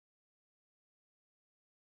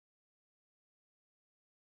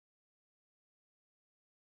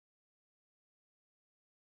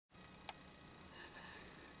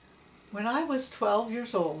When I was 12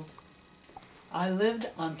 years old, I lived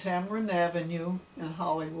on Tamarind Avenue in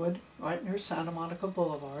Hollywood, right near Santa Monica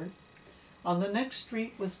Boulevard. On the next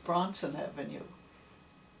street was Bronson Avenue.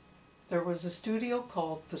 There was a studio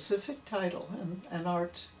called Pacific Title and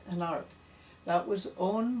Art. That was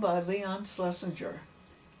owned by Leon Schlesinger.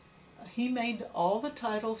 He made all the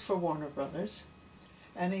titles for Warner Brothers,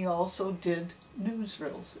 and he also did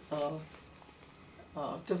newsreels,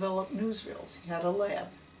 developed newsreels. He had a lab.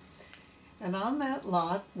 And on that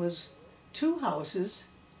lot was two houses.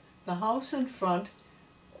 The house in front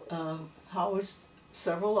housed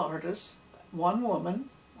several artists, one woman,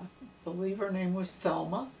 I believe her name was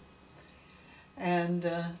Thelma, and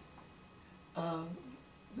the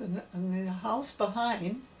house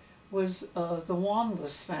behind was the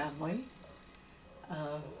Wanless family,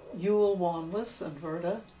 Ewell Wanless and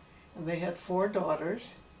Verda, and they had 4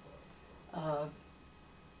 daughters.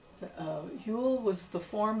 Ewell was the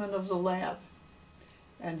foreman of the lab,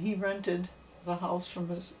 and he rented the house from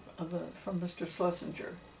Mr.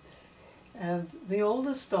 Schlesinger. And the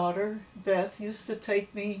oldest daughter, Beth, used to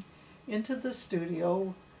take me into the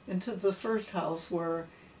studio, into the first house where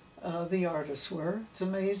the artists were. It's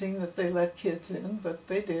amazing that they let kids in, but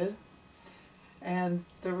they did. And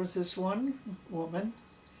there was this one woman,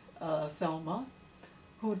 Thelma,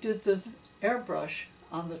 who did the airbrush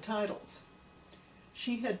on the titles.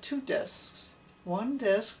 She had 2 desks. One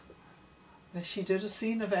desk, she did a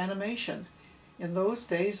scene of animation. In those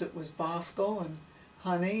days it was Bosco and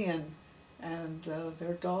Honey and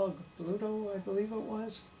their dog, Bluto, I believe it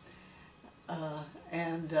was.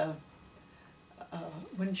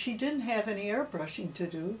 When she didn't have any airbrushing to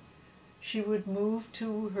do, she would move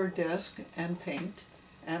to her desk and paint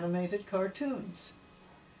animated cartoons,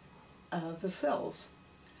 the cells.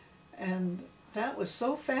 And that was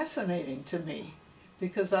so fascinating to me,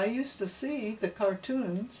 because I used to see the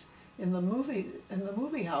cartoons in the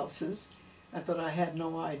movie houses, and that I had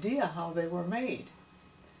no idea how they were made.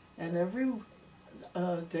 And every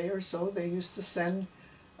day or so they used to send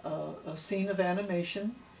a scene of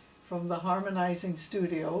animation from the harmonizing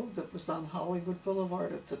studio that was on Hollywood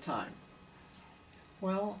Boulevard at the time.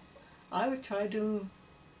 Well, I would try to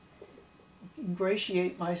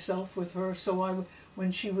ingratiate myself with her, so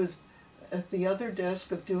when she was at the other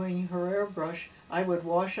desk of doing her airbrush, I would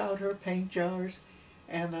wash out her paint jars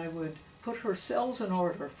and I would put her cells in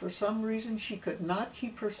order. For some reason she could not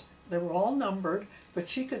keep they were all numbered, but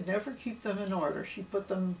she could never keep them in order. She put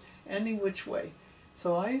them any which way.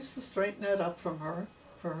 So I used to straighten that up for her,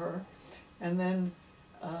 and then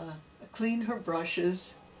clean her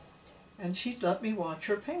brushes, and she'd let me watch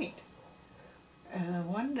her paint. And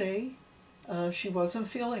one day she wasn't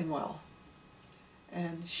feeling well,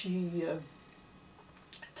 and she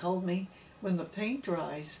told me, when the paint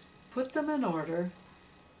dries, put them in order,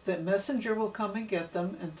 that messenger will come and get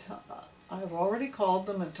them, and I've already called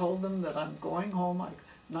them and told them that I'm going home, I'm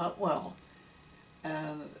not well,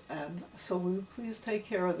 and so will you please take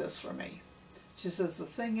care of this for me. She says, the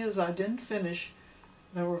thing is, I didn't finish.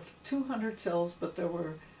 There were 200 cells, but there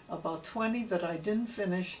were about 20 that I didn't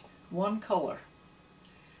finish, one color.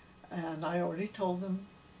 And I already told them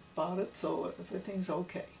about it, so everything's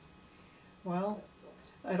okay. Well,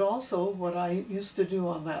 and also what I used to do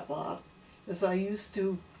on that lot is I used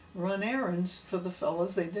to run errands for the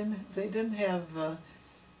fellas. They didn't have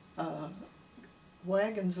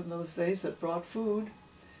wagons in those days that brought food,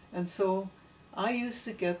 and so I used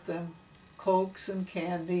to get them Cokes and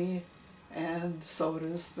candy and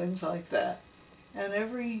sodas, things like that. And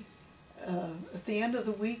at the end of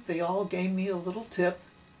the week, they all gave me a little tip,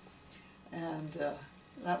 and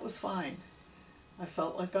that was fine. I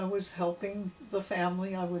felt like I was helping the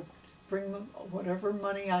family. I would bring them whatever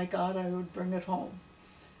money I got, I would bring it home.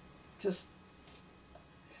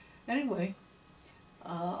 Anyway,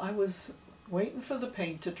 I was waiting for the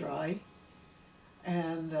paint to dry,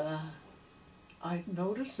 and I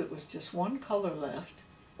noticed it was just one color left,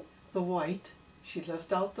 the white. She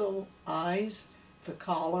left out the eyes, the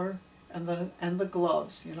collar, and the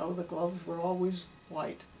gloves. You know, the gloves were always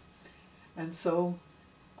white. And so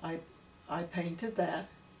I painted that.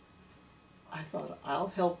 I thought, I'll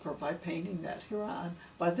help her by painting that here on.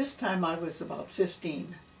 By this time I was about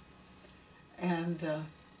 15. And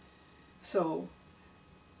so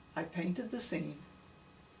I painted the scene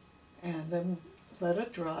and then let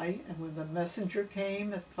it dry, and when the messenger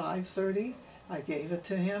came at 5:30, I gave it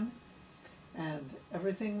to him and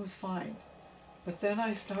everything was fine. But then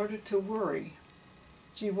I started to worry.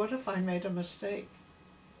 Gee, what if I made a mistake?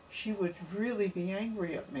 She would really be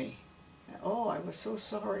angry at me. Oh, I was so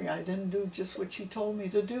sorry I didn't do just what she told me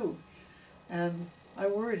to do. And I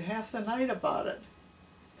worried half the night about it.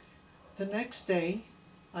 The next day,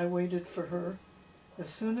 I waited for her. As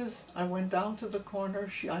soon as I went down to the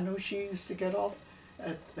corner, I know she used to get off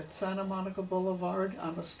at Santa Monica Boulevard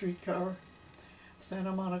on a streetcar,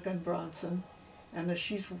 Santa Monica and Bronson, and as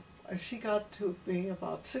she got to be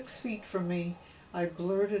about 6 feet from me, I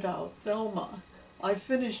blurted out, "Thelma, I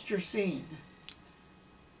finished your scene."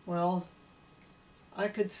 Well, I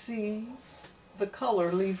could see the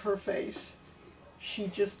color leave her face. She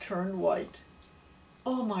just turned white.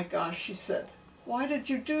 "Oh my gosh," she said, "why did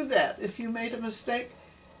you do that? If you made a mistake,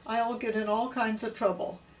 I'll get in all kinds of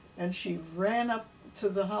trouble." And she ran up to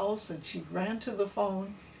the house and she ran to the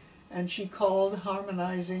phone and she called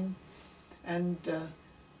Harmonizing, and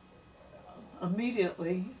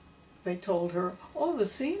immediately they told her, "Oh, the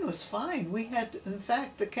scene was fine. We had, in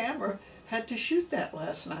fact, the camera had to shoot that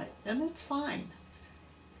last night, and it's fine."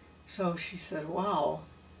 So she said, "Wow,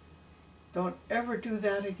 don't ever do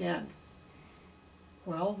that again."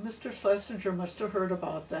 Well, Mr. Schlesinger must have heard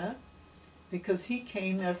about that, because he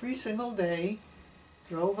came every single day,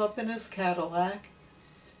 drove up in his Cadillac,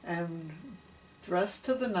 and dressed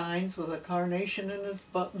to the nines with a carnation in his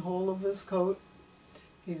buttonhole of his coat.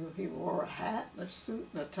 He wore a hat and a suit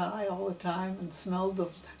and a tie all the time and smelled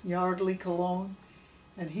of Yardley cologne.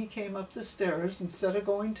 And he came up the stairs instead of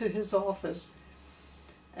going to his office,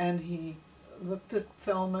 and he looked at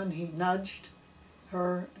Thelma and he nudged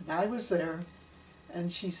her, and I was there, and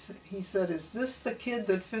he said, "Is this the kid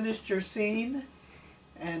that finished your scene?"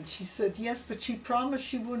 And she said, "Yes, but she promised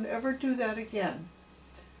she wouldn't ever do that again."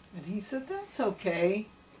 And he said, "That's okay.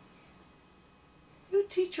 You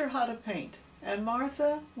teach her how to paint. And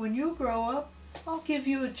Martha, when you grow up, I'll give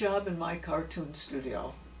you a job in my cartoon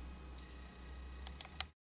studio."